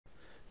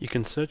You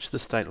can search the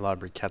State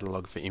Library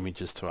catalogue for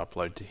images to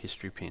upload to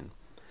Historypin.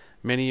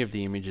 Many of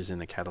the images in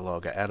the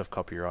catalogue are out of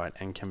copyright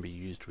and can be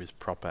used with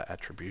proper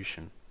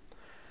attribution.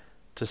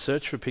 To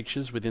search for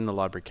pictures within the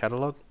library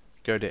catalogue,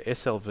 go to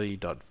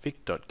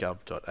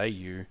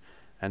slv.vic.gov.au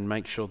and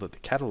make sure that the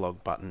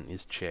catalogue button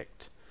is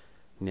checked.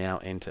 Now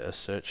enter a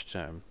search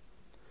term.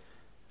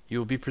 You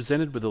will be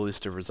presented with a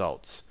list of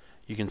results.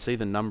 You can see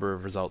the number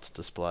of results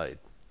displayed.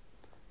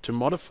 To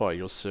modify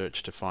your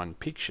search to find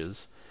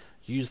pictures,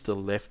 use the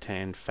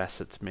left-hand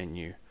facets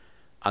menu.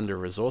 Under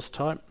Resource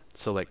Type,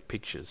 select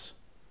Pictures.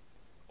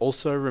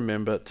 Also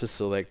remember to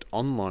select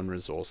Online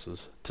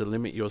Resources to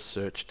limit your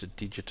search to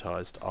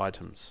digitized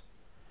items.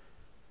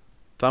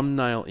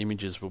 Thumbnail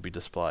images will be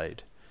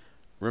displayed.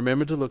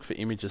 Remember to look for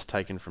images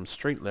taken from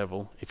street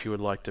level if you would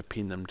like to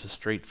pin them to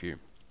Street View.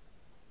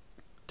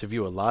 To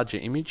view a larger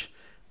image,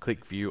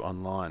 click View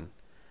Online.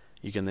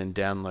 You can then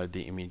download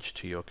the image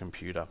to your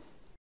computer.